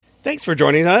Thanks for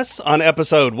joining us on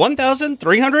episode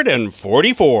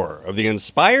 1344 of the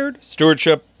Inspired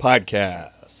Stewardship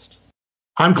Podcast.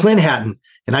 I'm Clint Hatton,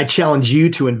 and I challenge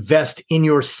you to invest in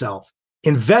yourself,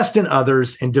 invest in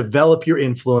others, and develop your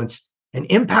influence and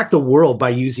impact the world by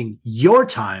using your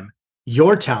time,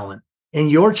 your talent, and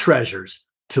your treasures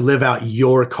to live out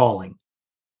your calling.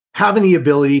 Having the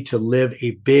ability to live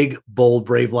a big, bold,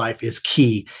 brave life is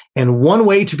key. And one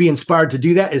way to be inspired to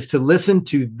do that is to listen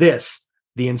to this,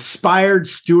 the Inspired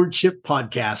Stewardship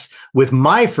Podcast with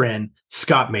my friend,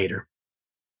 Scott Mader.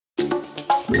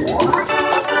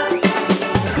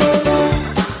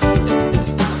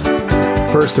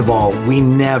 First of all, we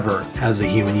never, as a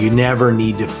human, you never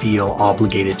need to feel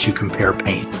obligated to compare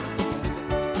pain.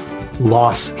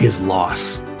 Loss is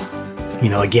loss.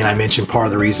 Again, I mentioned part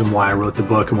of the reason why I wrote the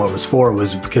book and what it was for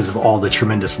was because of all the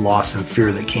tremendous loss and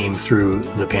fear that came through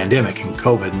the pandemic and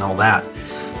COVID and all that.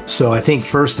 So I think,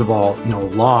 first of all,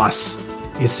 loss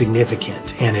is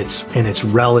significant and it's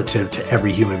relative to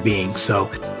every human being. So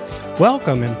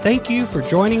welcome and thank you for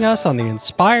joining us on the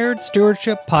Inspired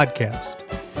Stewardship Podcast.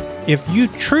 If you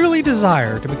truly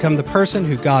desire to become the person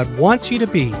who God wants you to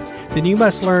be, then you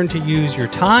must learn to use your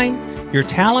time, your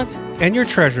talent, and your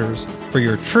treasures for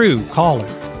your true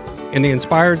calling. In the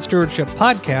Inspired Stewardship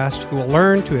Podcast, you will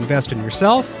learn to invest in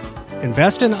yourself,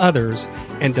 invest in others,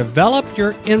 and develop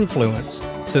your influence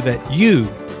so that you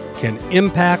can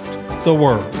impact the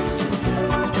world.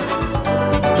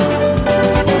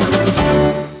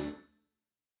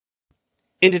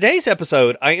 In today's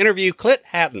episode, I interview Clint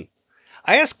Hatton.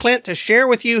 I asked Clint to share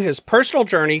with you his personal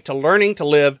journey to learning to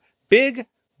live big,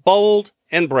 bold,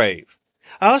 and brave.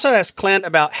 I also asked Clint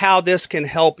about how this can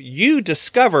help you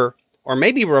discover or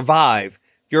maybe revive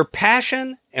your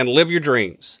passion and live your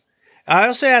dreams. I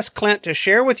also asked Clint to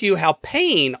share with you how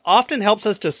pain often helps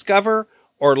us discover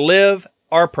or live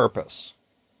our purpose.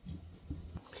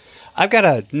 I've got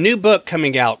a new book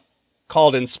coming out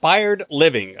called Inspired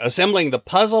Living, Assembling the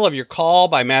Puzzle of Your Call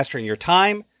by Mastering Your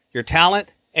Time, Your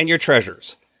Talent, and Your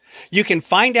Treasures. You can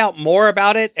find out more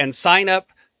about it and sign up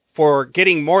for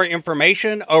getting more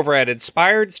information over at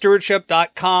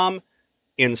inspiredstewardship.com,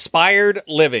 Inspired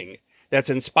Living.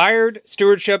 That's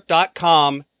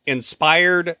inspiredstewardship.com,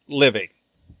 Inspired Living.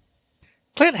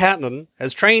 Clint Hatton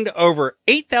has trained over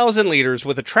 8,000 leaders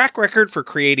with a track record for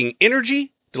creating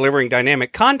energy, delivering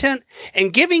dynamic content,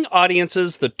 and giving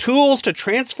audiences the tools to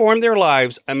transform their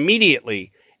lives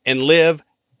immediately and live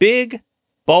big,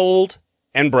 bold,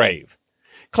 and brave.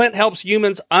 Clint helps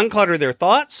humans unclutter their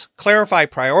thoughts, clarify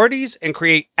priorities, and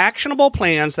create actionable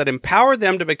plans that empower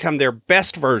them to become their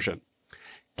best version.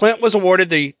 Clint was awarded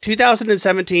the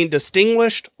 2017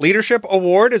 Distinguished Leadership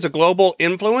Award as a global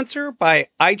influencer by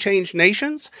I Change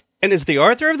Nations and is the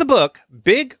author of the book,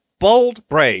 Big, Bold,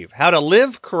 Brave, How to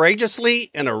Live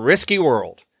Courageously in a Risky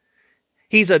World.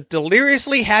 He's a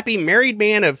deliriously happy married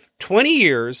man of 20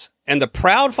 years and the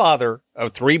proud father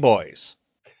of 3 boys.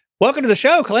 Welcome to the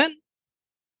show, Clint.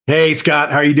 Hey,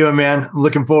 Scott, how are you doing, man? I'm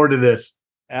looking forward to this.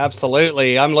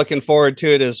 Absolutely. I'm looking forward to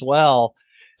it as well.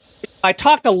 I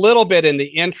talked a little bit in the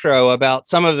intro about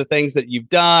some of the things that you've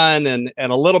done and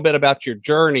a little bit about your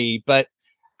journey, but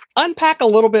unpack a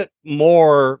little bit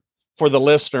more for the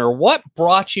listener. What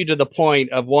brought you to the point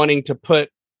of wanting to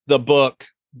put the book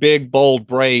Big, Bold,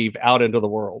 Brave out into the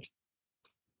world?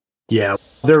 Yeah,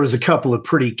 there was a couple of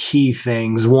pretty key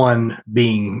things. One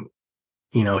being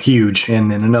huge.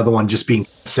 And then another one just being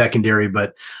secondary,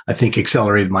 but I think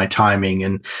accelerated my timing.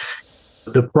 And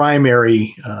the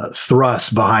primary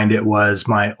thrust behind it was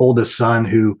my oldest son,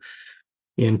 who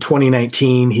in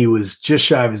 2019, he was just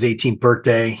shy of his 18th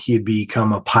birthday. He had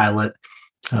become a pilot,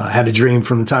 had a dream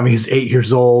from the time he was 8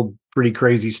 years old. Pretty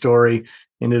crazy story.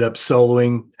 Ended up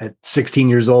soloing at 16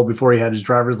 years old before he had his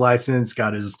driver's license,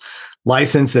 got his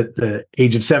license at the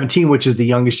age of 17, which is the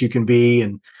youngest you can be,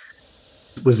 and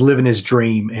was living his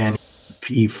dream. And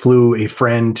he flew a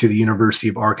friend to the University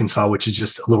of Arkansas, which is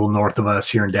just a little north of us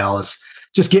here in Dallas,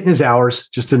 just getting his hours,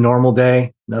 just a normal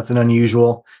day, nothing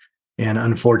unusual. And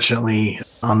unfortunately,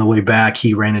 on the way back,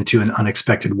 he ran into an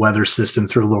unexpected weather system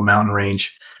through a little mountain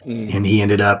range, and he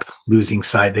ended up losing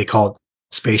sight. They call it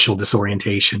spatial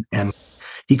disorientation. And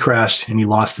he crashed and he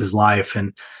lost his life.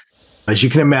 And as you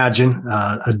can imagine,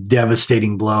 a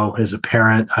devastating blow. As a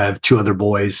parent, I have 2 other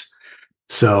boys.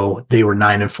 So they were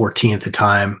 9 and 14 at the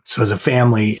time. So as a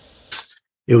family,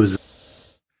 it was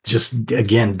just,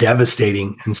 again,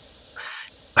 devastating. And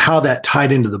how that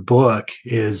tied into the book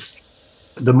is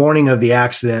the morning of the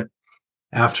accident,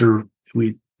 after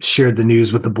we shared the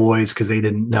news with the boys, because they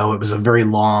didn't know, it was a very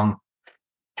long,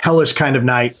 hellish kind of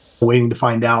night, waiting to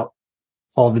find out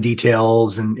all the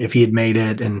details and if he had made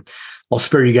it. And I'll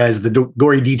spare you guys the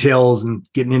gory details and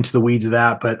getting into the weeds of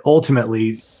that. But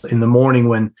ultimately, in the morning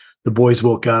when the boys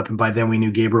woke up, and by then we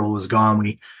knew Gabriel was gone,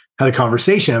 we had a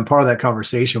conversation. And part of that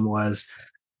conversation was,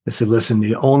 I said, listen,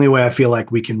 the only way I feel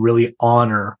like we can really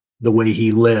honor the way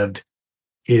he lived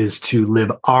is to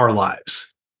live our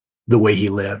lives the way he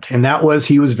lived. And that was,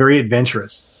 he was very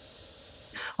adventurous.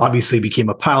 Obviously became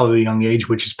a pilot at a young age,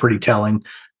 which is pretty telling,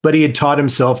 but he had taught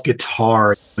himself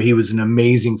guitar. He was an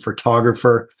amazing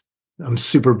photographer. I'm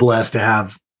super blessed to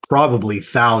have probably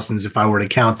thousands, if I were to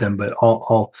count them, but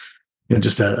all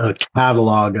just a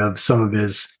catalog of some of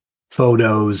his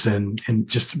photos and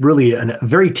just really a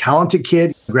very talented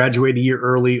kid, graduated a year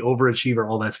early, overachiever,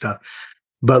 all that stuff.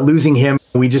 But losing him,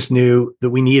 we just knew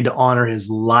that we needed to honor his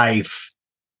life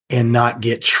and not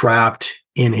get trapped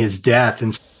in his death.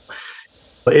 And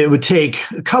it would take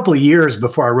a couple of years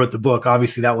before I wrote the book.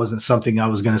 Obviously, that wasn't something I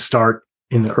was going to start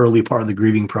in the early part of the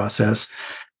grieving process.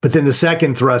 But then the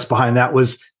second thrust behind that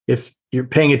was, if you're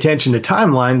paying attention to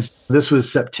timelines, this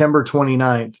was September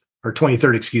 29th or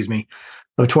 23rd,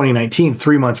 of 2019.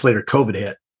 3 months later, COVID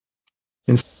hit.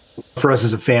 And for us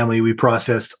as a family, we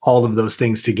processed all of those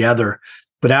things together.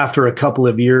 But after a couple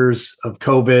of years of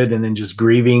COVID and then just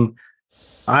grieving,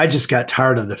 I just got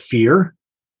tired of the fear,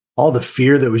 all the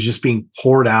fear that was just being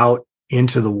poured out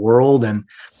into the world. And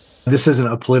this isn't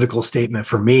a political statement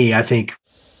for me. I think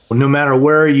no matter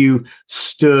where you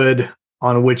stood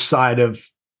on which side of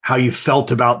how you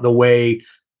felt about the way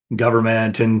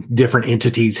government and different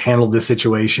entities handled the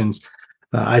situations,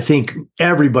 I think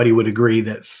everybody would agree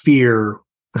that fear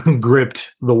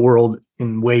gripped the world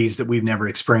in ways that we've never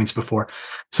experienced before.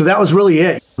 So that was really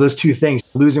it. Those two things,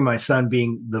 losing my son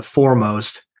being the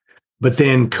foremost, but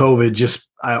then COVID just,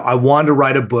 I wanted to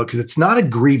write a book because it's not a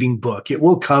grieving book. It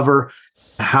will cover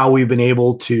how we've been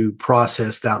able to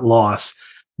process that loss,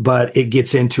 but it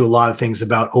gets into a lot of things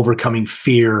about overcoming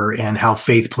fear and how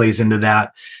faith plays into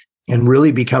that, and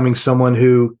really becoming someone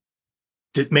who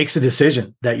makes a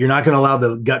decision that you're not going to allow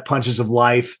the gut punches of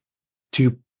life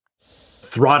to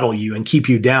throttle you and keep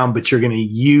you down, but you're going to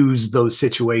use those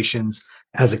situations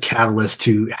as a catalyst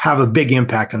to have a big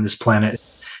impact on this planet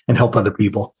and help other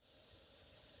people.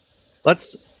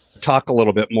 Let's talk a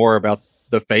little bit more about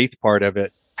the faith part of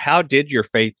it. How did your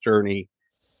faith journey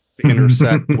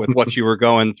intersect with what you were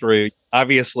going through?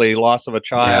 Obviously, loss of a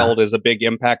child is a big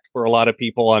impact for a lot of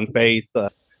people on faith.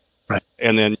 Right.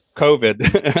 And then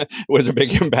COVID was a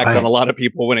big impact on a lot of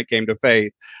people when it came to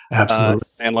faith. Absolutely.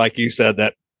 And like you said,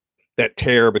 that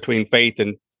tear between faith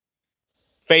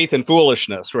and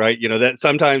foolishness, right? You know, that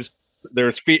sometimes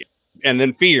there's fear and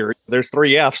then fear. There's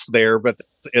 3 F's there, but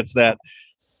it's that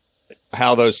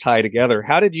how those tie together.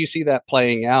 How did you see that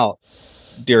playing out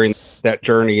during that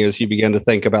journey as you began to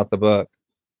think about the book?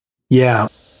 Yeah.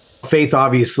 Faith,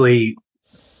 obviously,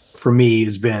 for me,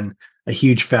 has been a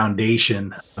huge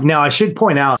foundation. Now, I should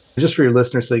point out, just for your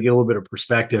listeners, so they get a little bit of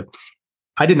perspective,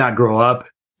 I did not grow up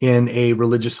in a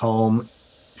religious home.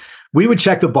 We would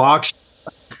check the box,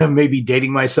 maybe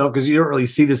dating myself, because you don't really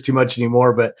see this too much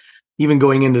anymore, but even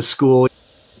going into school,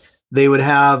 they would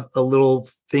have a little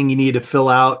thing you need to fill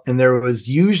out. And there was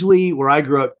usually, where I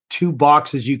grew up, 2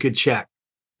 boxes you could check: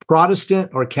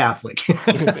 Protestant or Catholic.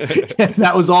 And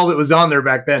that was all that was on there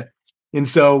back then. And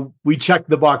so we checked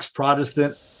the box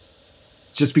Protestant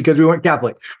just because we weren't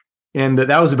Catholic. And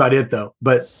that was about it, though.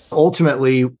 But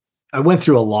ultimately, I went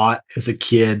through a lot as a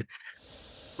kid.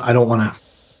 I don't want to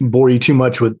bore you too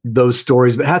much with those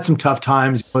stories, but had some tough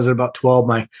times. I was at about 12.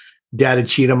 My dad had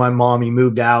cheated on my mom. He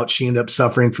moved out. She ended up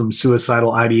suffering from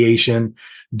suicidal ideation.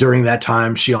 During that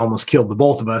time, she almost killed the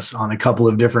both of us on a couple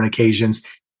of different occasions.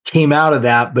 Came out of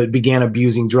that, but began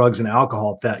abusing drugs and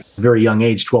alcohol at that very young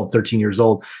age, 12, 13 years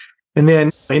old. And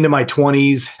then into my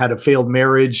 20s, had a failed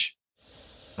marriage.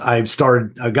 I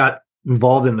got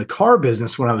involved in the car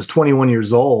business when I was 21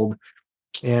 years old.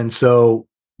 And so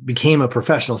became a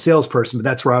professional salesperson, but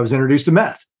that's where I was introduced to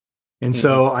meth. And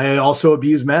so I also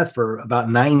abused meth for about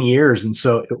 9 years. And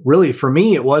so it really, for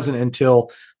me, it wasn't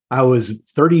until I was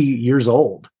 30 years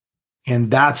old. And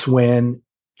that's when,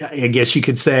 I guess you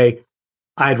could say,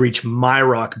 I'd reached my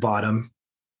rock bottom,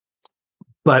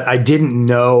 but I didn't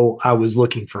know I was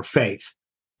looking for faith.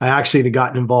 I actually had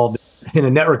gotten involved in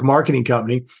a network marketing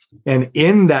company. And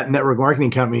in that network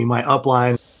marketing company, my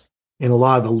upline and a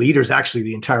lot of the leaders, actually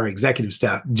the entire executive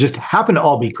staff, just happened to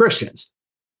all be Christians.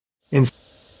 And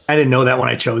I didn't know that when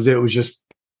I chose it. It was just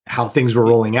how things were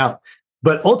rolling out.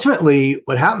 But ultimately,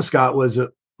 what happened, Scott, was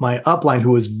my upline,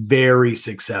 who was very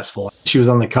successful. She was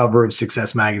on the cover of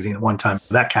Success magazine at one time,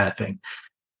 that kind of thing.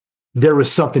 There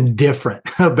was something different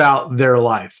about their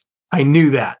life. I knew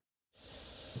that.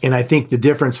 And I think the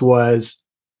difference was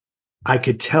I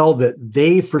could tell that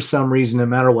they, for some reason, no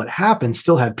matter what happened,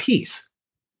 still had peace.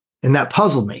 And that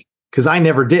puzzled me because I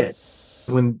never did.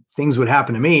 When things would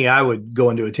happen to me, I would go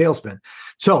into a tailspin.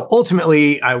 So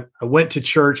ultimately, I went to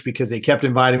church because they kept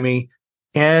inviting me,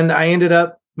 and I ended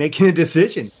up making a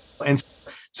decision. And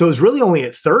so it was really only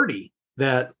at 30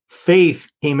 that faith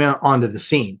came out onto the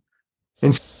scene.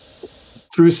 And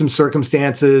through some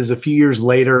circumstances, a few years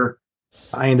later,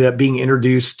 I ended up being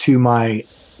introduced to my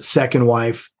second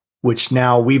wife, which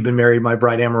now we've been married, my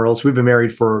bride Amaryllis. We've been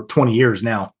married for 20 years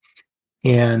now.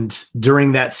 And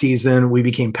during that season, we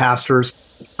became pastors.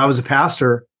 I was a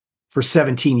pastor for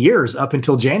 17 years up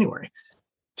until January.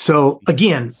 So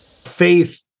again,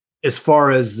 faith, as far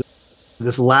as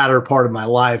this latter part of my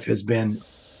life, has been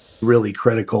really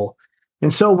critical.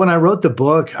 And so when I wrote the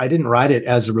book, I didn't write it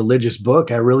as a religious book.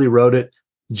 I really wrote it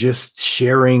just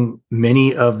sharing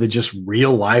many of the just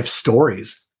real life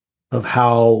stories of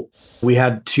how we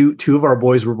had two of our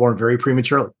boys were born very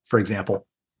prematurely, for example.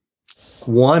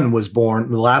 One was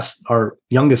born, our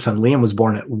youngest son, Liam, was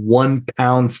born at 1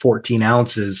 pound, 14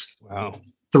 ounces. Wow.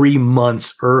 3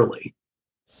 months early.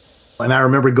 And I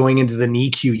remember going into the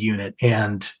NICU unit,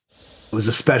 and it was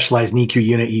a specialized NICU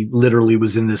unit. He literally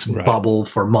was in this bubble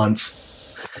for months.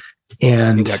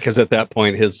 And because at that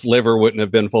point, his liver wouldn't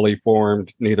have been fully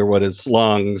formed, neither would his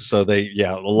lungs. So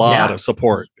a lot of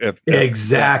support.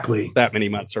 Exactly. That many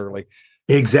months early.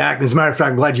 Exactly. As a matter of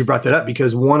fact, I'm glad you brought that up,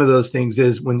 because one of those things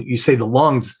is when you say the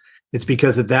lungs, it's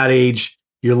because at that age,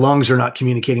 your lungs are not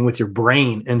communicating with your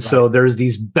brain. And so there's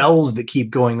these bells that keep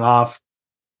going off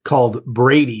called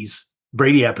Brady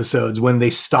episodes, when they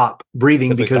stop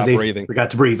breathing because they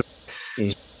forgot to breathe.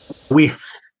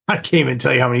 I can't even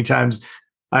tell you how many times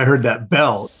I heard that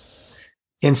bell.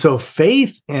 And so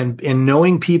faith and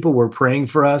knowing people were praying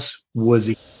for us was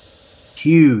a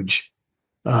huge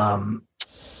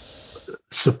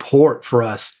support for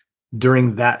us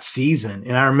during that season.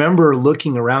 And I remember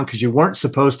looking around, because you weren't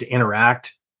supposed to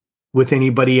interact with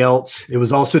anybody else. It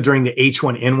was also during the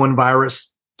H1N1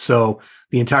 virus. So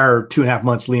the entire 2.5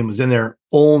 months Liam was in there,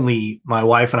 only my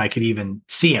wife and I could even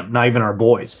see him, not even our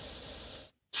boys.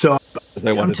 So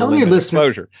I'm telling your listeners,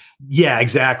 exposure. Yeah,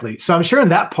 exactly. So I'm sharing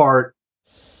that part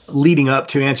leading up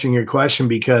to answering your question,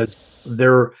 because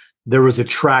there was a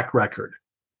track record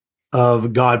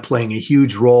of God playing a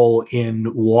huge role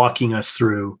in walking us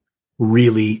through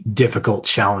really difficult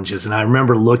challenges. And I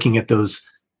remember looking at those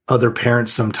other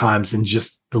parents sometimes and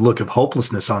just the look of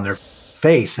hopelessness on their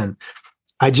face. And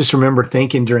I just remember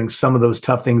thinking during some of those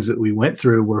tough things that we went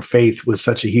through, where faith was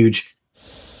such a huge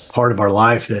part of our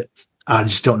life, that I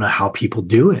just don't know how people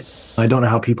do it. I don't know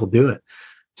how people do it.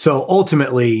 So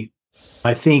ultimately,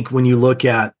 I think when you look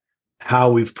at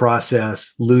how we've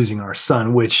processed losing our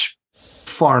son, which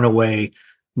far and away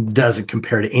doesn't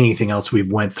compare to anything else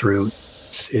we've went through,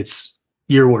 it's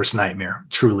your worst nightmare,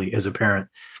 truly, as a parent.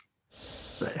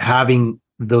 Having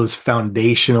those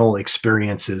foundational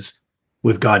experiences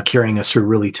with God carrying us through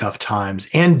really tough times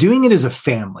and doing it as a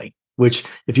family, which,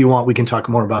 if you want, we can talk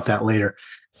more about that later.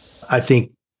 I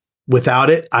think without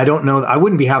it, I don't know, I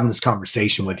wouldn't be having this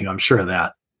conversation with you. I'm sure of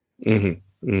that.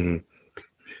 Mm-hmm. Mm-hmm.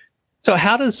 So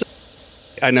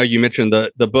I know you mentioned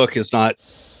the book is not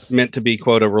meant to be,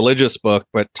 quote, a religious book,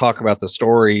 but talk about the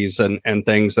stories and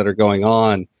things that are going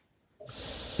on.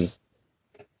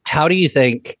 How do you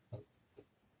think,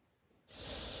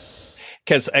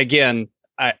 because again,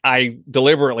 I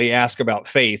deliberately ask about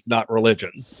faith, not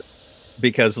religion,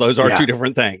 because those are two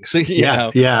different things.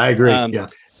 Yeah, I agree.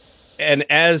 And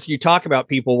as you talk about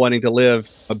people wanting to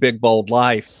live a big, bold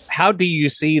life, how do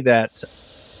you see that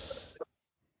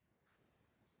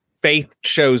faith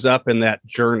shows up in that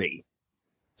journey,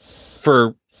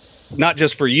 for not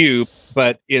just for you,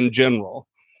 but in general?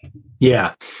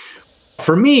 Yeah.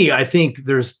 For me, I think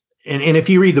there's, and if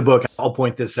you read the book, I'll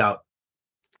point this out.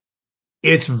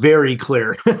 It's very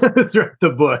clear throughout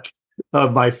the book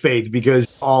of my faith, because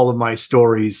all of my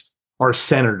stories are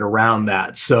centered around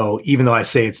that. So even though I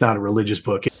say it's not a religious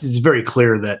book, it's very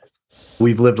clear that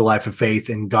we've lived a life of faith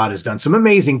and God has done some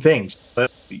amazing things.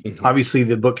 But obviously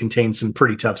the book contains some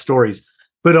pretty tough stories,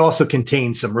 but it also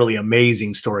contains some really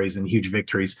amazing stories and huge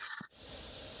victories.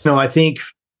 I think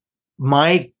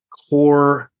my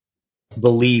core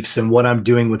beliefs and what I'm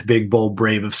doing with Big, Bold,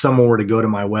 Brave, if someone were to go to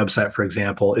my website, for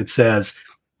example, it says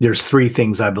there's 3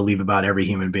 things I believe about every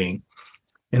human being.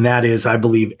 And that is, I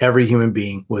believe every human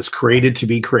being was created to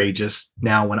be courageous.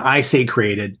 Now, when I say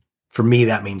created, for me,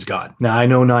 that means God. Now, I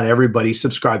know not everybody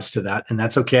subscribes to that, and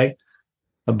that's okay.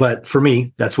 But for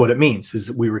me, that's what it means, is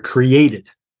that we were created,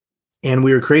 and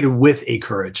we were created with a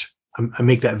courage. I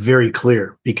make that very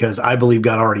clear, because I believe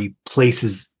God already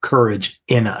places courage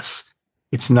in us.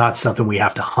 It's not something we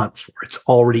have to hunt for. It's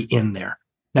already in there.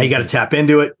 Now you got to tap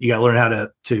into it. You got to learn how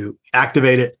to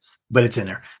activate it, but it's in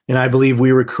there. And I believe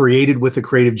we were created with a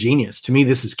creative genius. To me,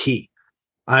 this is key.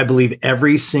 I believe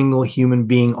every single human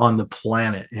being on the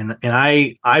planet, and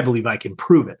I believe I can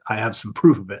prove it. I have some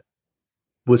proof of it,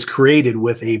 was created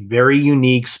with a very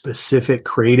unique, specific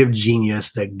creative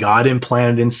genius that God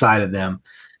implanted inside of them.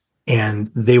 And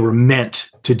they were meant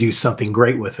to do something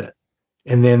great with it.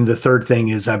 And then the third thing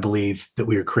is, I believe that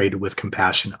we were created with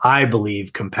compassion. I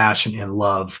believe compassion and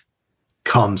love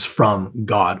comes from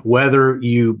God. Whether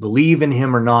you believe in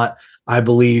him or not, I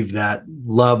believe that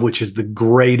love, which is the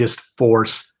greatest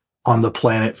force on the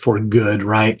planet for good,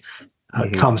 right,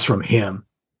 comes from him.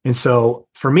 And so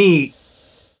for me,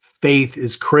 faith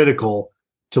is critical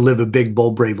to live a big,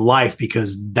 bold, brave life,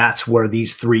 because that's where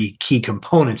these three key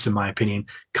components, in my opinion,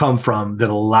 come from that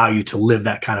allow you to live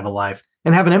that kind of a life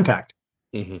and have an impact.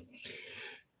 Mm-hmm.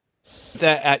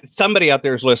 That somebody out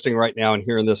there is listening right now and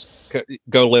hearing this,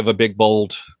 go live a big,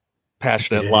 bold,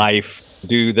 passionate life,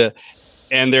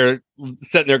 and they're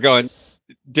sitting there going,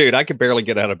 dude, I could barely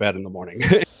get out of bed in the morning.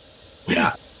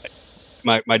 Yeah.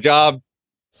 My job,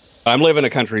 I'm living a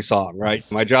country song, right?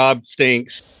 My job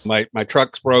stinks. My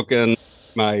truck's broken.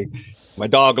 My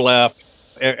dog left.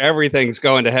 Everything's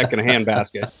going to heck in a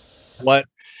handbasket.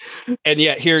 And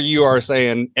yet here you are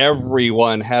saying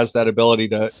everyone has that ability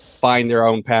to find their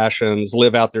own passions,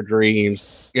 live out their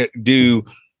dreams, do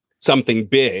something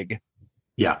big.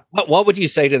 Yeah. What would you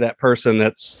say to that person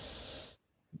that's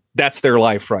their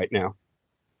life right now?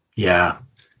 Yeah.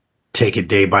 Take it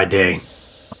day by day.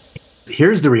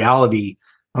 Here's the reality.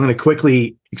 I'm going to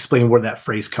quickly explain where that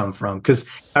phrase come from, because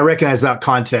I recognize without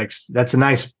context, that's a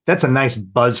nice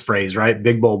buzz phrase, right?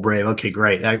 Big, bold, brave. Okay,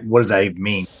 great. What does that even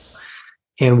mean?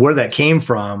 And where that came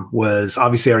from was,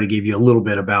 obviously I already gave you a little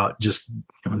bit about just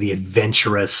the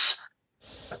adventurous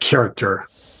character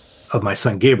of my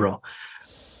son, Gabriel.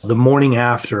 The morning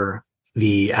after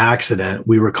the accident,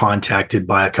 we were contacted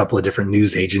by a couple of different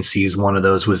news agencies. One of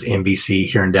those was NBC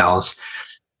here in Dallas.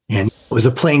 And it was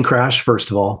a plane crash, first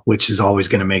of all, which is always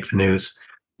going to make the news.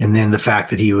 And then the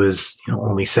fact that he was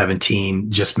only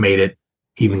 17 just made it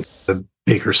even a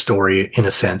bigger story in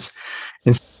a sense.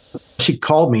 And so she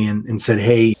called me and said,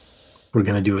 hey, we're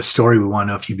going to do a story. We want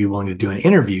to know if you'd be willing to do an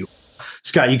interview.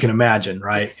 Scott, you can imagine,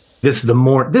 right? This is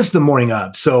the morning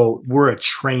of. So we're a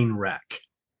train wreck.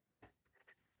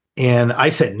 And I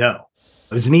said no.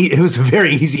 It was a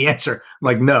very easy answer. I'm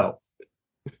like, no.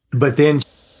 But then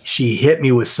she hit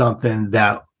me with something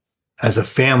that, as a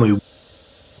family,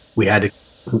 we had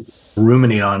to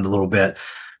ruminate on it a little bit,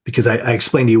 because I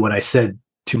explained to you what I said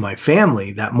to my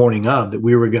family that morning of, that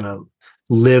we were going to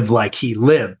live like he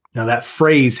lived. Now that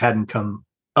phrase hadn't come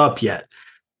up yet,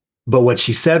 but what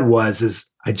she said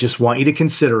is I just want you to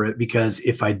consider it, because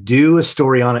if I do a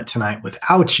story on it tonight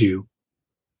without you,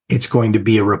 it's going to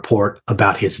be a report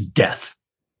about his death.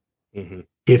 Mm-hmm.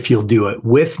 If you'll do it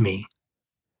with me,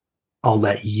 I'll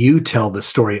let you tell the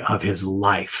story of his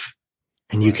life,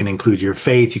 and you can include your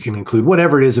faith. You can include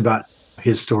whatever it is about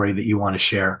his story that you want to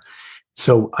share.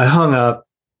 So I hung up.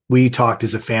 We talked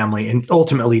as a family and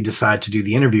ultimately decided to do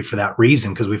the interview for that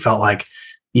reason, because we felt like,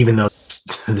 even though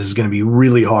this is going to be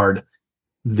really hard,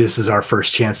 this is our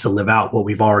first chance to live out what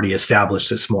we've already established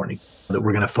this morning, that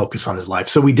we're going to focus on his life.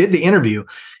 So we did the interview,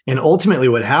 and ultimately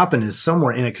what happened is,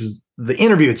 somewhere in it, because the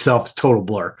interview itself is total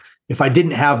blur. If I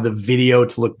didn't have the video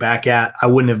to look back at, I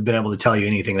wouldn't have been able to tell you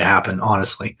anything that happened,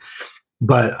 honestly.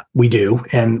 But we do.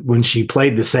 And when she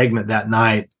played the segment that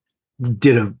night,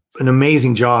 did an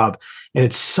amazing job. And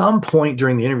at some point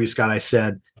during the interview, Scott, I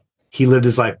said, he lived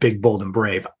his life big, bold, and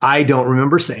brave. I don't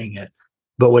remember saying it.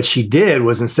 But what she did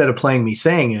was, instead of playing me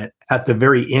saying it, at the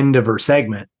very end of her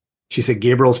segment, she said,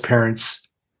 Gabriel's parents,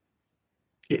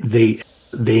 they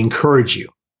encourage you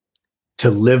to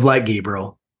live like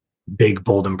Gabriel, big,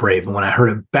 bold, and brave. And when I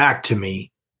heard it back to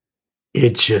me,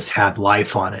 it just had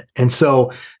life on it. And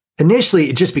so initially,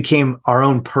 it just became our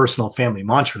own personal family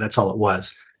mantra. That's all it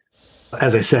was.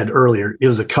 As I said earlier, it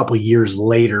was a couple of years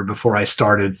later before I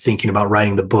started thinking about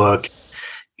writing the book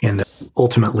and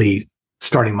ultimately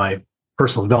starting my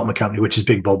personal development company, which is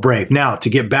Big, Bold, Brave. Now, to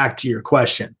get back to your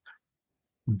question,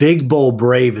 Big, Bold,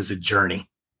 Brave is a journey.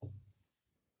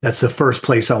 That's the first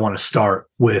place I want to start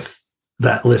with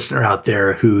that listener out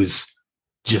there who's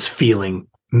just feeling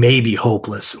maybe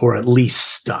hopeless or at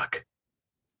least stuck.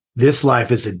 This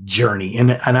life is a journey.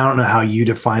 And I don't know how you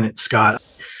define it, Scott.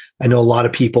 I know a lot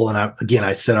of people, and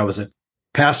I said I was a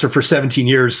pastor for 17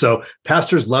 years, so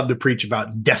pastors love to preach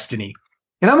about destiny.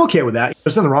 And I'm okay with that.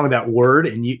 There's nothing wrong with that word,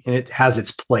 and it has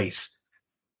its place.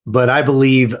 but I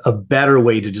believe a better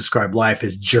way to describe life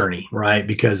is journey, right?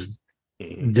 Because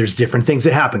there's different things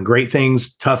that happen, great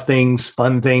things, tough things,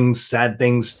 fun things, sad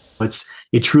things.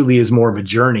 It truly is more of a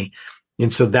journey.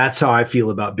 And so that's how I feel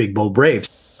about Big Bold Brave.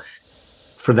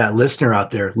 For that listener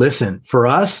out there, listen, for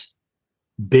us,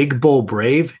 Big Bold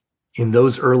Brave in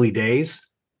those early days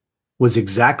was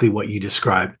exactly what you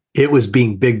described. It was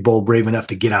being big, bold, brave enough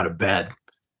to get out of bed.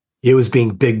 It was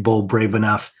being big, bold, brave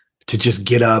enough to just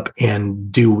get up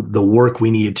and do the work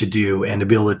we needed to do and to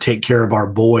be able to take care of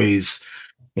our boys.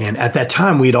 And at that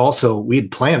time, we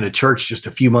had planned a church just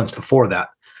a few months before that.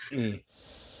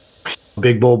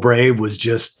 Big, bold, brave was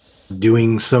just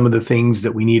doing some of the things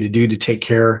that we needed to do to take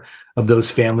care of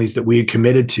those families that we had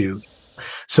committed to.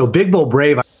 So Big Bold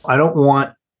Brave, I don't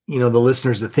want, the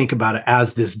listeners to think about it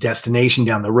as this destination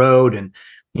down the road. And,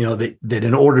 that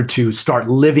in order to start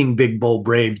living Big Bold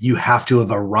Brave, you have to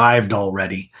have arrived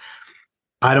already.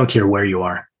 I don't care where you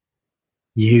are.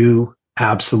 You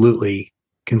absolutely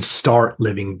can start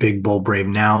living Big Bold Brave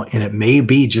now. And it may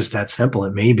be just that simple.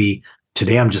 It may be,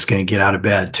 today I'm just going to get out of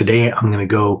bed. Today I'm going to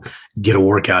go get a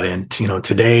workout in.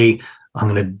 Today I'm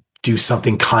going to do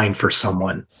something kind for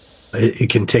someone. It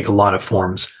can take a lot of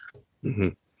forms. Mm-hmm.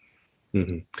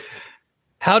 Mm-hmm.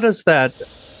 How does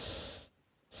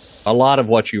a lot of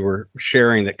what you were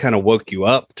sharing that kind of woke you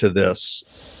up to this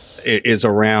is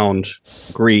around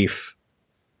grief,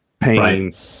 pain,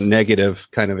 right, negative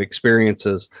kind of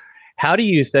experiences. How do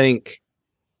you think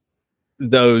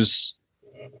those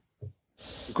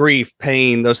grief,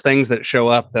 pain, those things that show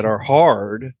up that are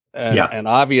hard and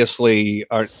obviously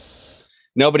are,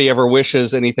 nobody ever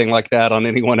wishes anything like that on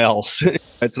anyone else.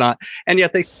 It's not, and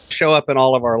yet they show up in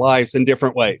all of our lives in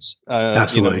different ways.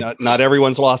 Absolutely. Not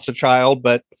everyone's lost a child,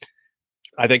 but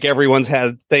I think everyone's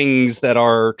had things that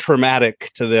are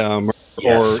traumatic to them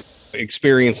or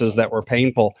experiences that were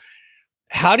painful.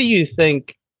 How do you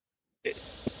think,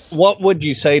 what would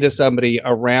you say to somebody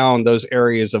around those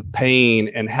areas of pain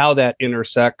and how that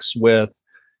intersects with,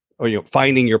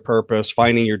 finding your purpose,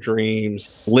 finding your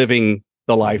dreams, living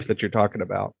the life that you're talking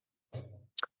about?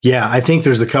 Yeah, I think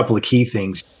there's a couple of key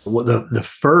things. Well, the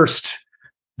first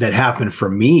that happened for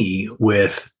me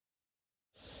with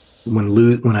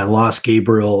when I lost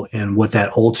Gabriel and what that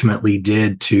ultimately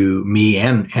did to me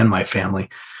and my family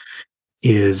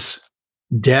is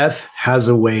death has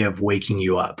a way of waking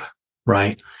you up,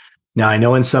 right? Now, I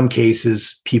know in some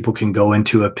cases people can go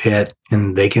into a pit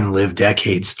and they can live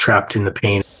decades trapped in the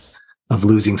pain of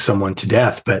losing someone to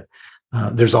death, but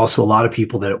there's also a lot of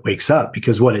people that it wakes up,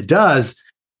 because what it does,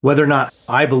 whether or not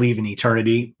I believe in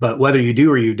eternity, but whether you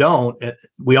do or you don't,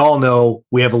 we all know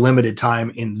we have a limited time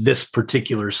in this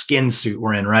particular skin suit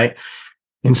we're in, right?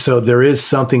 And so there is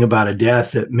something about a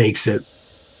death that makes it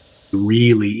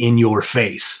really in your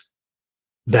face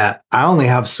that I only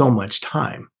have so much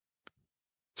time.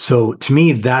 So to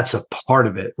me, that's a part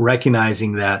of it,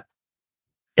 recognizing that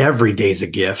every day's a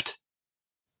gift.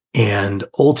 And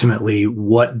ultimately,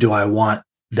 what do I want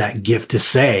that gift to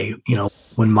say,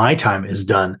 when my time is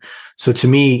done? So to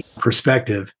me,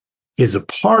 perspective is a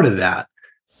part of that.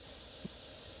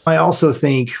 I also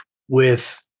think I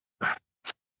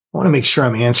want to make sure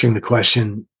I'm answering the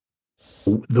question,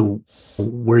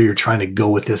 where you're trying to go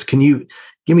with this. Can you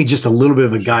give me just a little bit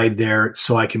of a guide there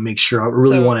so I can make sure? I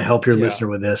really want to help your listener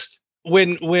with this.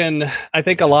 When I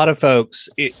think a lot of folks,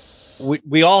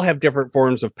 we all have different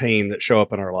forms of pain that show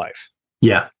up in our life.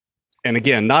 Yeah. And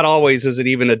again, not always is it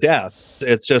even a death.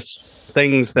 It's just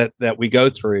things that we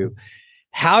go through.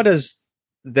 How does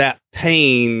that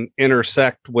pain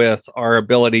intersect with our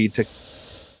ability to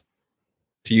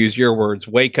use your words,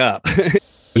 wake up to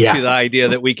the idea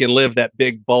that we can live that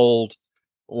big, bold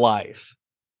life?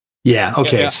 Yeah.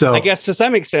 Okay. So I guess to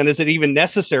some extent, is it even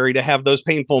necessary to have those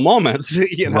painful moments?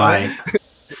 Right.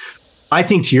 I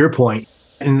think to your point,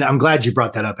 and I'm glad you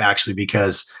brought that up actually,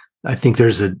 because I think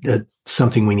there's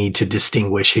something we need to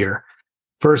distinguish here.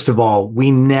 First of all, we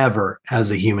never,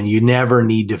 as a human, you never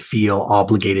need to feel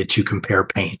obligated to compare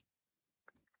pain.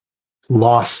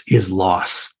 Loss is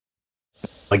loss.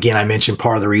 Again, I mentioned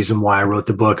part of the reason why I wrote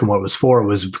the book and what it was for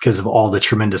was because of all the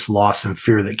tremendous loss and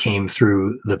fear that came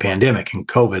through the pandemic and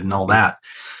COVID and all that.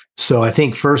 So I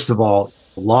think, first of all,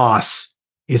 loss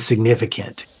is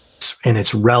significant. And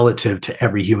it's relative to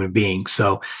every human being.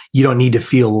 So you don't need to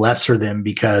feel lesser than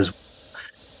because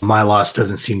my loss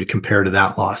doesn't seem to compare to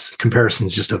that loss. Comparison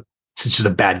is just a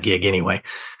bad gig anyway.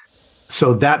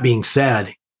 So that being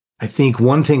said, I think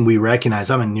one thing we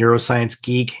recognize, I'm a neuroscience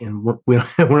geek, and we're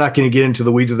not going to get into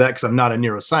the weeds of that because I'm not a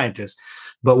neuroscientist.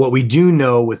 But what we do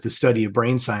know with the study of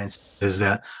brain science is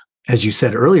that, as you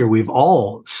said earlier, we've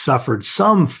all suffered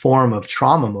some form of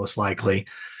trauma, most likely.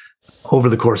 over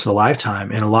the course of a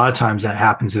lifetime. And a lot of times that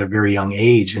happens at a very young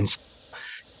age. And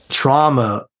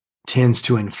trauma tends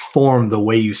to inform the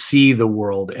way you see the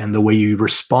world and the way you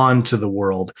respond to the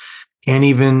world, and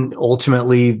even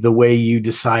ultimately the way you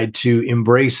decide to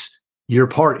embrace your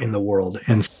part in the world.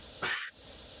 And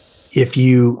if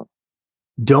you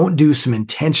don't do some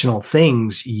intentional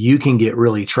things, you can get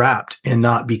really trapped and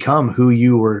not become who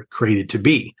you were created to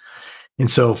be. And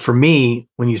so for me,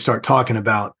 when you start talking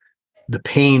about the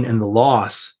pain and the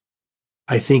loss,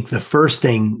 I think the first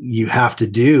thing you have to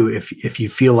do if you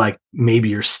feel like maybe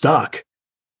you're stuck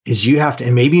is you have to,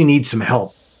 and maybe you need some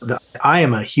help. I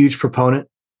am a huge proponent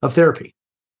of therapy.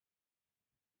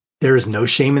 There is no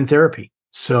shame in therapy.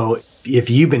 So if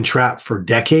you've been trapped for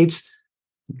decades,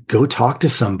 go talk to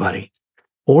somebody.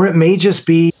 Or it may just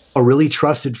be a really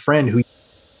trusted friend who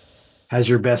has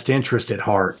your best interest at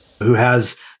heart, who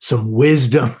has some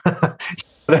wisdom.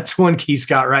 That's one key,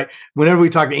 Scott, right? Whenever we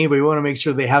talk to anybody, we want to make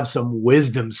sure they have some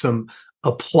wisdom, some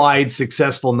applied,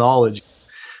 successful knowledge.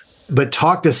 But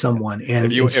talk to someone and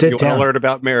if you sit down. Want to learn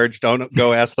about marriage, don't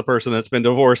go ask the person that's been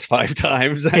divorced 5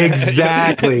 times.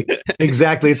 Exactly.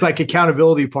 It's like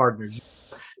accountability partners.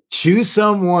 Choose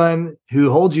someone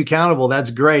who holds you accountable.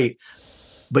 That's great.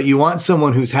 But you want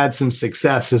someone who's had some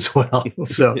success as well.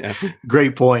 So yeah.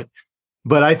 Great point.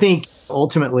 But I think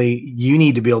ultimately you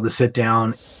need to be able to sit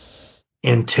down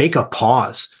and take a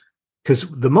pause, because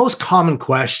the most common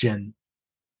question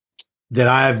that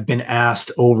I've been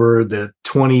asked over the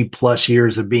 20 plus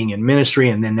years of being in ministry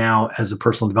and then now as a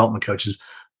personal development coach is,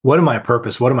 what am I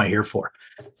purpose? What am I here for?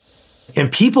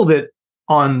 And people that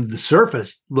on the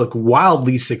surface look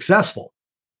wildly successful,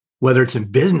 whether it's in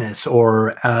business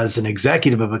or as an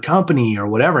executive of a company or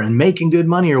whatever, and making good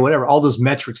money or whatever, all those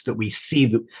metrics that we see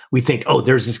that we think, oh,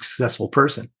 there's a successful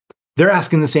person. They're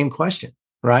asking the same question,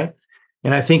 right?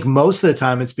 And I think most of the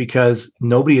time it's because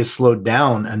nobody has slowed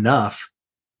down enough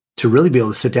to really be able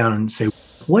to sit down and say,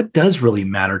 what does really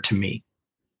matter to me?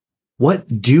 What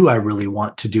do I really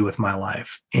want to do with my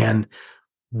life? And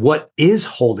what is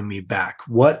holding me back?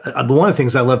 One of the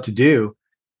things I love to do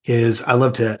is I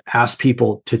love to ask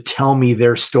people to tell me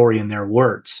their story in their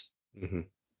words. Mm-hmm.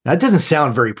 That doesn't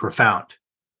sound very profound,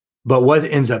 but what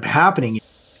ends up happening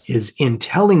is in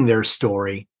telling their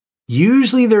story,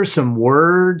 usually there's some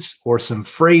words or some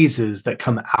phrases that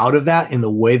come out of that in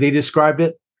the way they described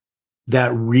it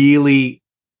that really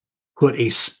put a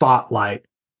spotlight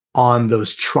on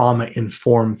those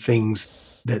trauma-informed things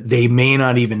that they may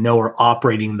not even know are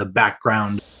operating in the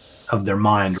background of their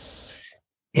mind.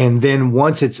 And then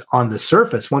once it's on the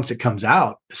surface, once it comes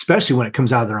out, especially when it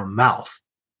comes out of their own mouth,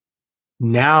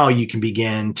 now you can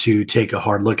begin to take a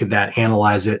hard look at that,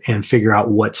 analyze it, and figure out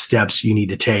what steps you need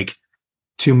to take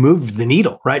to move the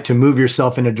needle, right? To move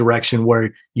yourself in a direction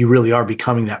where you really are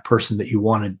becoming that person that you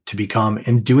wanted to become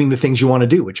and doing the things you want to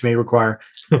do, which may require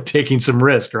taking some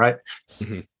risk, right?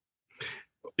 Mm-hmm.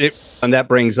 And that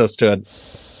brings us to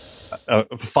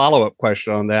a follow-up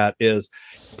question on that is,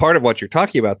 part of what you're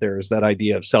talking about there is that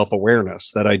idea of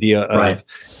self-awareness, that idea of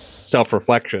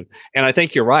self-reflection. And I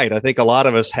think you're right. I think a lot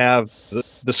of us have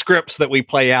the scripts that we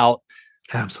play out.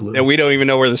 Absolutely. And we don't even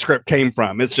know where the script came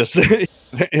from. It's just,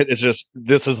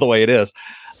 this is the way it is.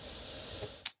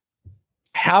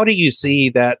 How do you see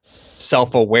that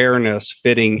self-awareness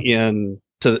fitting in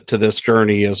to this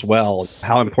journey as well?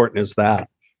 How important is that?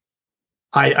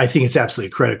 I think it's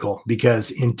absolutely critical,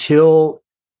 because until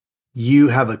you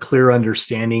have a clear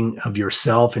understanding of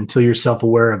yourself, until you're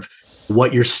self-aware of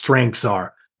what your strengths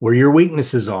are, where your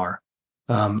weaknesses are.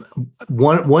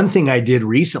 One thing I did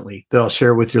recently that I'll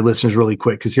share with your listeners really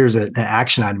quick, because here's an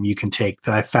action item you can take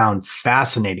that I found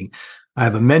fascinating. I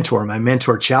have a mentor. My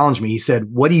mentor challenged me. He said,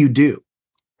 what do you do?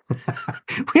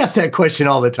 We ask that question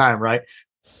all the time, right?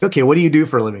 Okay, what do you do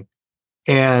for a living?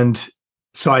 And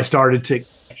so I started to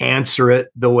answer it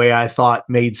the way I thought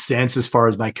made sense as far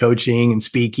as my coaching and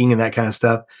speaking and that kind of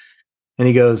stuff. And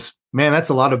he goes, man, that's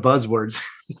a lot of buzzwords.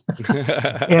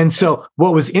 And so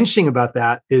what was interesting about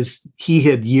that is he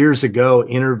had years ago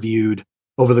interviewed,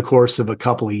 over the course of a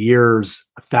couple of years,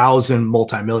 1,000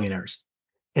 multimillionaires.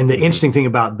 And the interesting thing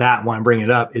about that, why I'm bringing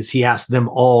it up, is he asked them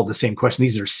all the same question.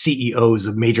 These are CEOs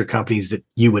of major companies that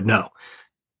you would know.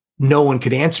 No one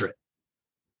could answer it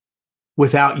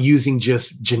without using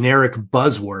just generic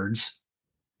buzzwords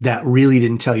that really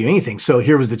didn't tell you anything. So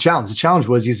here was the challenge. The challenge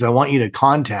was, he said, I want you to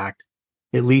contact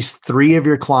at least 3 of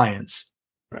your clients,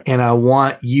 right, and I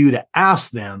want you to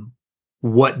ask them,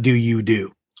 what do you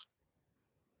do?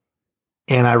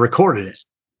 And I recorded it.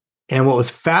 And what was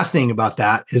fascinating about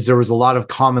that is there was a lot of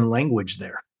common language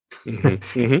there.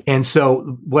 And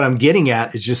so what I'm getting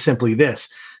at is just simply this.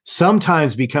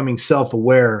 Sometimes becoming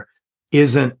self-aware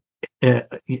isn't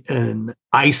an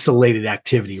isolated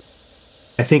activity.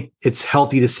 I think it's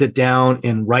healthy to sit down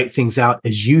and write things out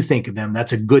as you think of them.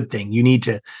 That's a good thing. You need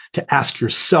to ask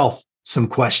yourself some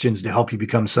questions to help you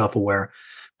become self-aware,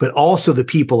 but also the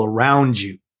people around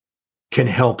you can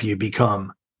help you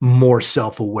become more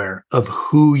self-aware of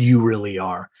who you really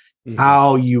are,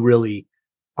 how you really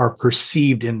are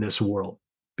perceived in this world,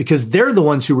 because they're the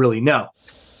ones who really know.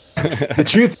 The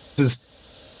truth is,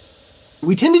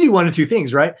 we tend to do one of two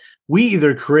things, right? We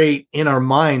either create in our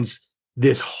minds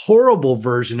this horrible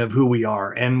version of who we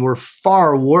are, and we're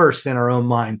far worse in our own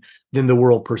mind than the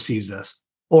world perceives us,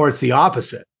 or it's the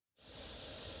opposite.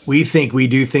 We think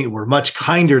we're much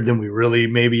kinder than we really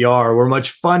maybe are. We're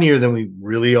much funnier than we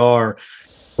really are.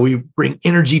 We bring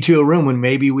energy to a room when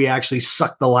maybe we actually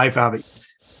suck the life out of it.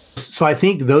 So I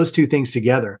think those two things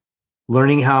together,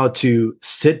 learning how to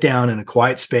sit down in a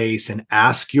quiet space and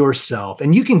ask yourself,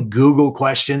 and you can Google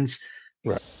questions.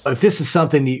 Right. If this is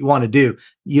something that you want to do,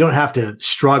 you don't have to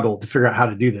struggle to figure out how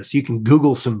to do this. You can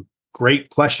Google some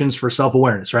great questions for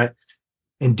self-awareness, right?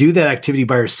 And do that activity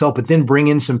by yourself, but then bring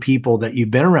in some people that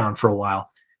you've been around for a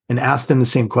while and ask them the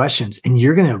same questions. And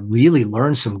you're going to really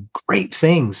learn some great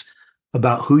things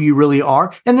about who you really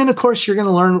are. And then, of course, you're going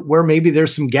to learn where maybe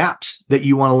there's some gaps that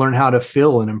you want to learn how to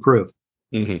fill and improve.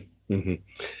 Mm-hmm. Mm-hmm.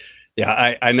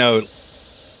 Yeah, I know.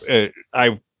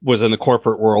 I was in the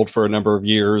corporate world for a number of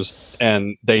years,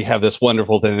 and they have this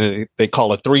wonderful thing they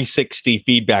call a 360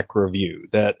 feedback review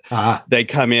that they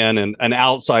come in, and an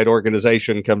outside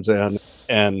organization comes in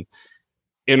and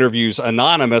interviews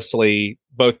anonymously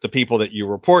both the people that you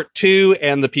report to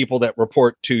and the people that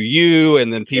report to you,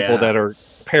 and then people that are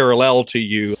parallel to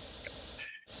you.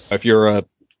 If you're a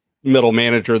middle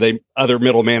manager, other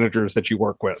middle managers that you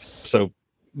work with. So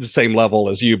the same level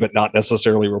as you, but not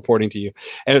necessarily reporting to you.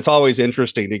 And it's always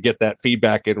interesting to get that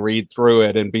feedback and read through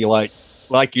it and be like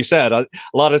you said, a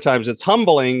lot of times it's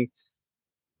humbling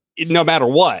no matter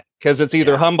what, because it's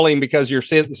either humbling because you're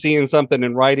seeing something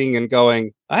in writing and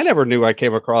going, I never knew I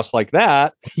came across like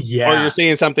that. Or you're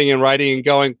seeing something in writing and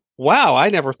going, wow, I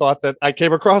never thought that I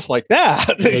came across like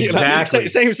that. Exactly.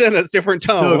 Same sentence, different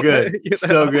tone. So good.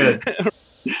 So good.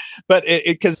 But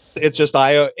because it's just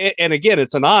and again,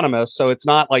 it's anonymous, so it's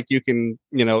not like you can,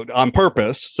 on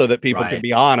purpose, so that people can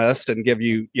be honest and give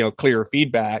you, clear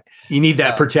feedback. You need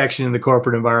that protection in the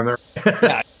corporate environment.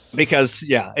 Because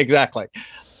exactly.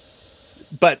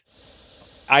 But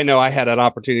I know I had an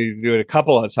opportunity to do it a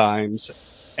couple of times,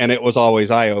 and it was always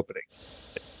eye-opening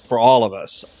for all of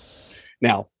us.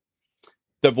 Now,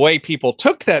 the way people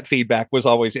took that feedback was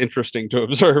always interesting to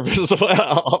observe as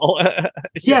well.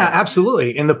 Yeah,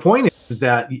 absolutely. And the point is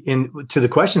that to the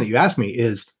question that you asked me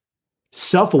is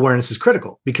self-awareness is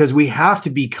critical, because we have to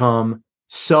become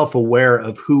self-aware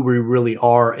of who we really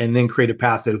are and then create a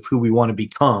path of who we want to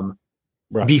become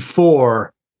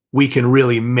before we can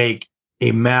really make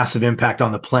a massive impact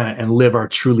on the planet and live our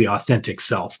truly authentic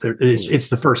self. It's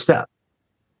the first step.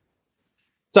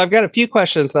 So I've got a few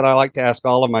questions that I like to ask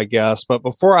all of my guests, but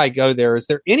before I go there, is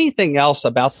there anything else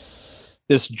about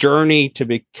this journey to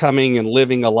becoming and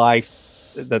living a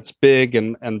life that's big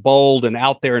and bold and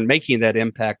out there and making that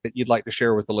impact that you'd like to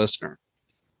share with the listener?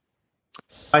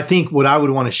 I think what I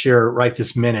would want to share right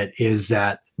this minute is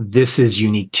that this is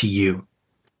unique to you.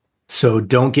 So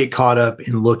don't get caught up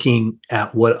in looking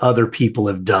at what other people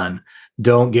have done.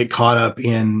 Don't get caught up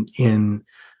in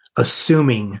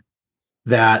assuming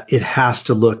that it has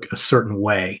to look a certain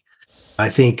way. I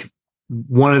think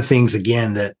one of the things,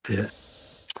 again,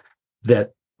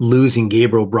 that losing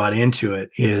Gabriel brought into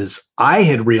it is I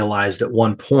had realized at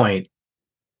one point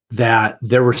that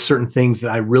there were certain things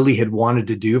that I really had wanted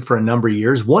to do for a number of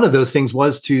years. One of those things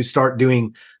was to start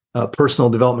doing personal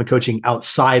development coaching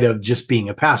outside of just being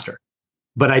a pastor.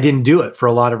 But I didn't do it for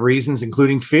a lot of reasons,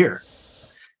 including fear.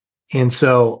 And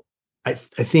so I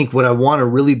think what I want to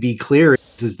really be clear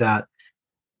is that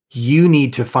you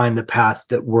need to find the path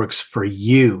that works for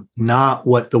you, not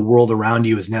what the world around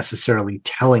you is necessarily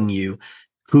telling you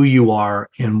who you are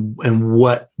and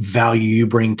what value you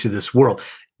bring to this world.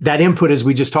 That input, as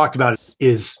we just talked about,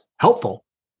 is helpful,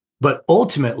 but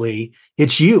ultimately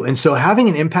it's you. And so having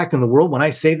an impact in the world, when I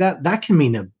say that, that can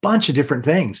mean a bunch of different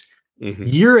things. Mm-hmm.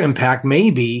 Your impact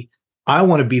may be, I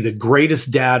want to be the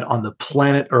greatest dad on the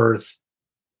planet Earth.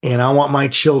 And I want my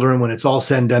children, when it's all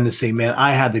said and done, to say, man,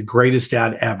 I had the greatest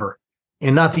dad ever.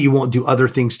 And not that you won't do other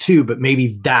things too, but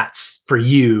maybe that's for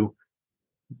you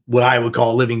what I would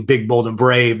call living big, bold, and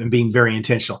brave and being very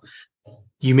intentional.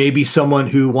 You may be someone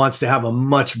who wants to have a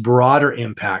much broader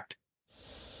impact.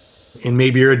 And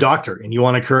maybe you're a doctor and you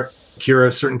want to cure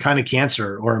a certain kind of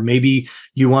cancer, or maybe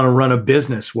you want to run a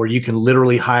business where you can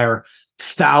literally hire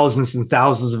thousands and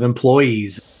thousands of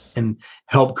employees and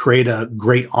help create a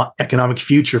great economic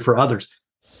future for others.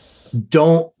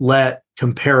 Don't let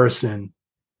comparison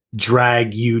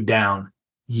drag you down.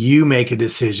 You make a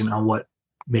decision on what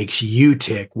makes you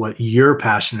tick, what you're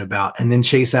passionate about, and then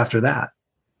chase after that.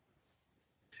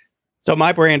 So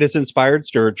my brand is Inspired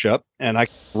Stewardship, and I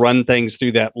run things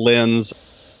through that lens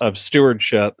of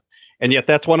stewardship. And yet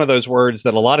that's one of those words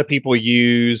that a lot of people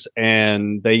use,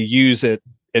 and they use it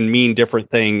and mean different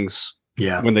things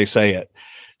when they say it.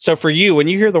 So for you, when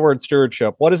you hear the word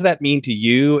stewardship, what does that mean to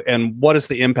you? And what is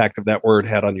the impact of that word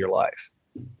had on your life?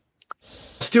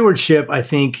 Stewardship, I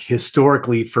think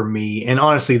historically for me, and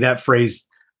honestly, that phrase,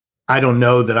 I don't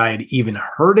know that I had even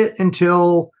heard it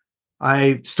until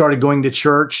I started going to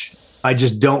church. I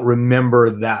just don't remember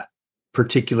that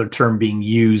particular term being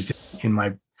used in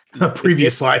my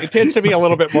previous life. It tends to be a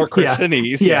little bit more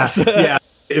Christianese. Yeah.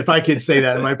 If I could say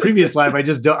that in my previous life,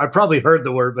 I probably heard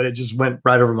the word, but it just went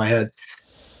right over my head.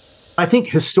 I think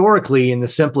historically, in the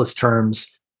simplest terms,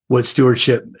 what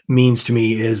stewardship means to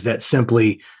me is that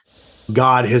simply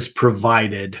God has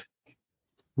provided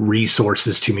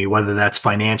resources to me, whether that's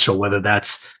financial, whether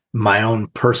that's my own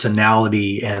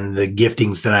personality and the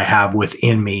giftings that I have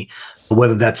within me,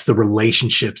 whether that's the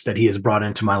relationships that he has brought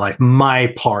into my life,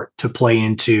 my part to play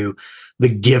into the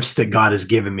gifts that God has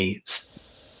given me,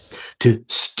 to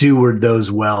steward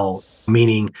those well,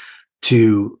 meaning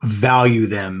to value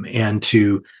them and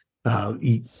to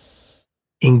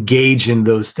engage in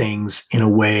those things in a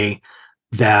way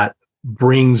that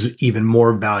brings even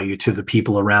more value to the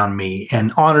people around me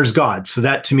and honors God. So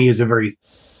that to me is the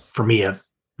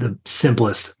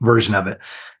simplest version of it.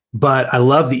 But I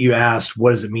love that you asked,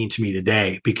 what does it mean to me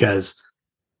today? Because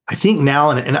I think now,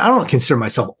 and I don't consider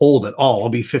myself old at all. I'll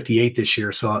be 58 this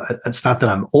year. So it's not that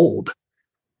I'm old,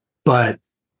 but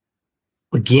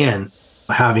again,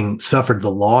 having suffered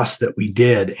the loss that we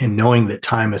did and knowing that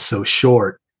time is so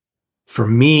short, for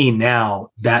me now,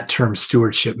 that term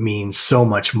stewardship means so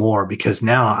much more because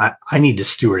now I need to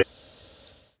steward it.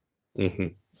 Mm-hmm.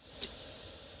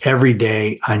 Every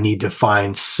day, I need to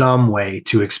find some way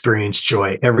to experience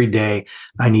joy. Every day,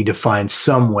 I need to find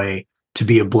some way to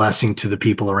be a blessing to the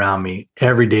people around me.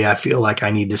 Every day, I feel like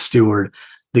I need to steward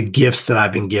the gifts that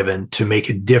I've been given to make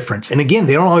a difference. And again,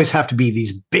 they don't always have to be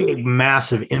these big,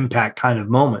 massive impact kind of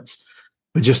moments,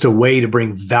 but just a way to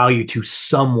bring value to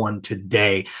someone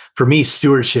today. For me,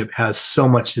 stewardship has so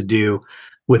much to do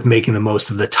with making the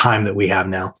most of the time that we have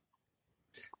now.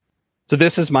 So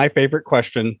this is my favorite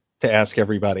question to ask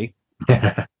everybody.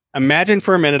 Imagine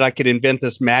for a minute I could invent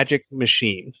this magic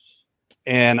machine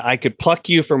and I could pluck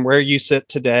you from where you sit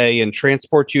today and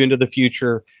transport you into the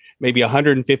future, maybe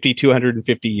 150,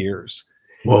 250 years.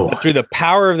 Whoa. But through the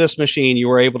power of this machine, you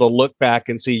were able to look back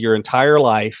and see your entire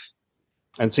life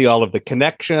and see all of the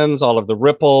connections, all of the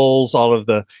ripples, all of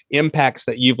the impacts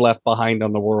that you've left behind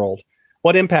on the world.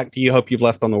 What impact do you hope you've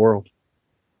left on the world?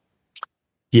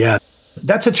 Yeah,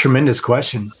 that's a tremendous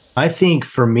question. I think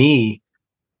for me,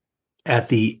 at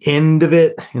the end of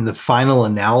it, in the final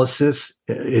analysis,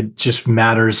 it just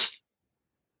matters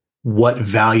what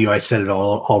value, I said it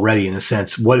all already in a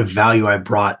sense, what value I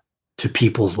brought to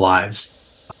people's lives.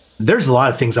 There's a lot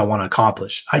of things I want to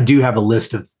accomplish. I do have a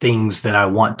list of things that I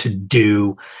want to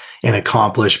do and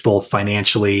accomplish both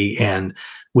financially and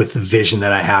with the vision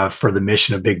that I have for the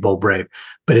mission of Big Bold Brave.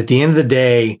 But at the end of the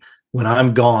day, when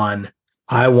I'm gone,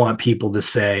 I want people to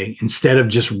say, instead of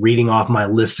just reading off my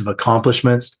list of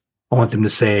accomplishments, I want them to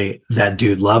say that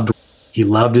dude he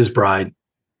loved his bride.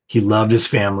 He loved his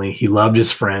family. He loved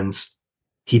his friends.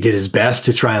 He did his best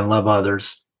to try and love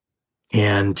others.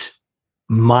 And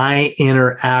my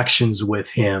interactions with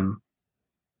him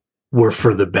were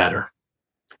for the better.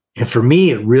 And for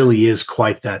me, it really is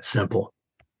quite that simple.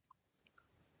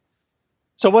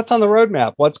 So what's on the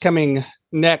roadmap? What's coming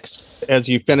next as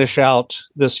you finish out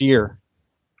this year?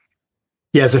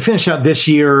 Yeah, as I finish out this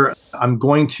year, I'm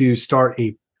going to start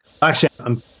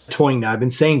I'm toying now. I've been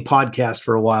saying podcast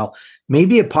for a while,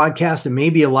 maybe a podcast and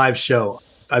maybe a live show.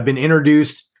 I've been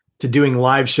introduced to doing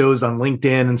live shows on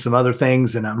LinkedIn and some other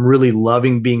things, and I'm really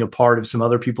loving being a part of some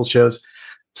other people's shows.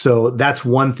 So that's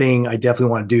one thing I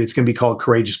definitely want to do. It's going to be called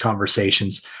Courageous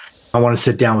Conversations. I want to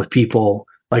sit down with people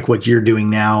like what you're doing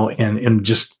now and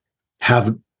just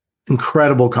have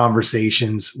incredible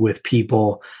conversations with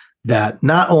people that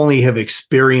not only have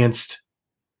experienced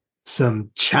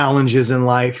some challenges in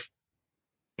life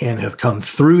and have come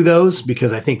through those,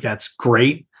 because I think that's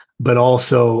great, but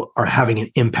also are having an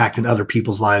impact in other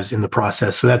people's lives in the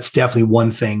process. So that's definitely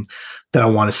one thing that I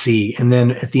want to see. And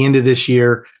then at the end of this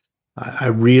year, I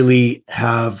really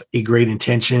have a great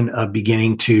intention of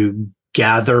beginning to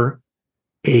gather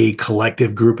a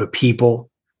collective group of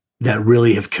people that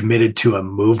really have committed to a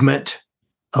movement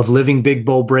of living Big,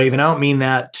 Bold, Brave. And I don't mean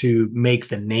that to make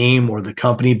the name or the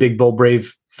company Big, Bold,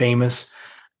 Brave famous,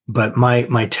 but my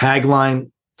tagline,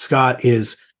 Scott,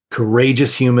 is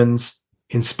courageous humans,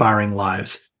 inspiring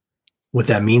lives. What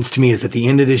that means to me is at the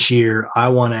end of this year, I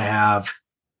want to have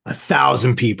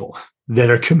 1,000 people that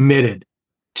are committed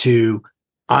to,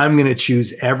 I'm going to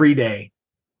choose every day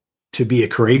to be a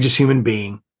courageous human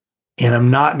being. And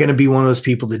I'm not going to be one of those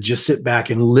people that just sit back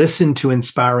and listen to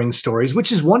inspiring stories,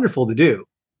 which is wonderful to do.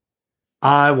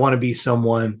 I want to be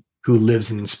someone who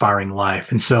lives an inspiring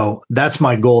life. And so that's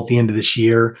my goal at the end of this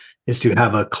year, is to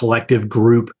have a collective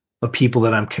group of people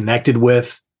that I'm connected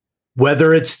with,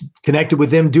 whether it's connected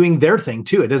with them doing their thing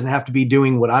too. It doesn't have to be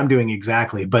doing what I'm doing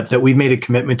exactly, but that we've made a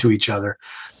commitment to each other.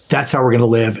 That's how we're going to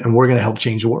live, and we're going to help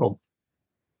change the world.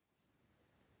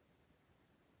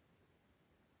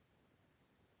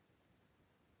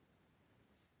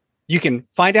 You can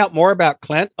find out more about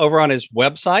Clint over on his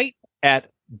website at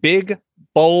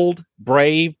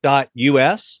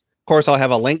bigboldbrave.us. Of course, I'll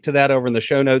have a link to that over in the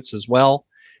show notes as well.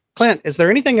 Clint, is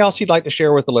there anything else you'd like to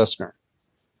share with the listener?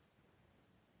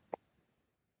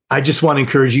 I just want to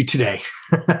encourage you today,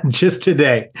 just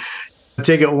today,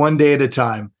 take it one day at a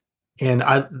time. And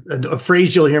a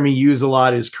phrase you'll hear me use a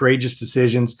lot is courageous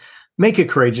decisions. Make a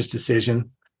courageous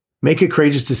decision. Make a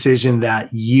courageous decision that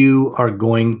you are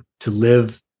going to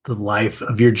live the life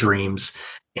of your dreams.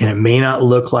 And it may not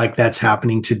look like that's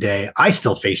happening today. I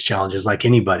still face challenges like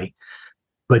anybody,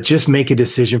 but just make a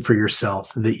decision for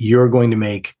yourself that you're going to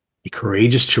make a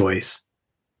courageous choice.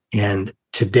 And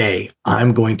today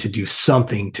I'm going to do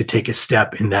something to take a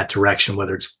step in that direction,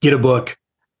 whether it's get a book,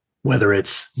 whether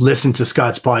it's listen to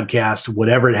Scott's podcast,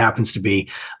 whatever it happens to be.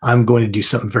 I'm going to do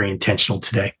something very intentional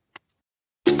today.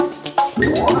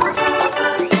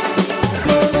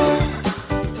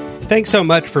 Thanks so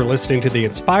much for listening to the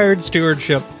Inspired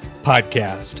Stewardship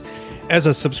Podcast. As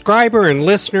a subscriber and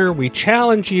listener, we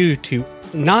challenge you to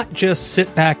not just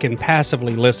sit back and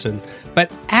passively listen,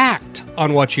 but act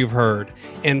on what you've heard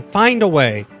and find a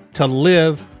way to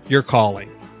live your calling.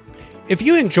 If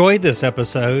you enjoyed this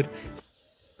episode,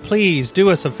 please do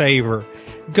us a favor.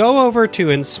 Go over to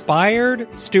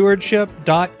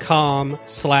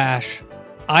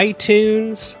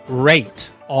inspiredstewardship.com/iTunes rate,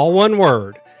 all one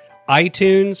word,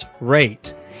 iTunes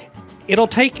rate. It'll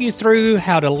take you through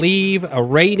how to leave a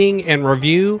rating and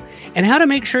review and how to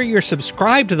make sure you're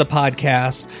subscribed to the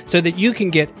podcast so that you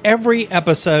can get every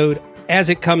episode as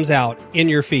it comes out in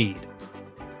your feed.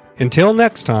 Until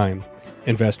next time,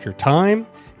 invest your time,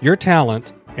 your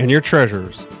talent, and your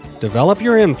treasures. Develop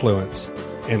your influence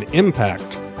and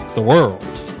impact the world.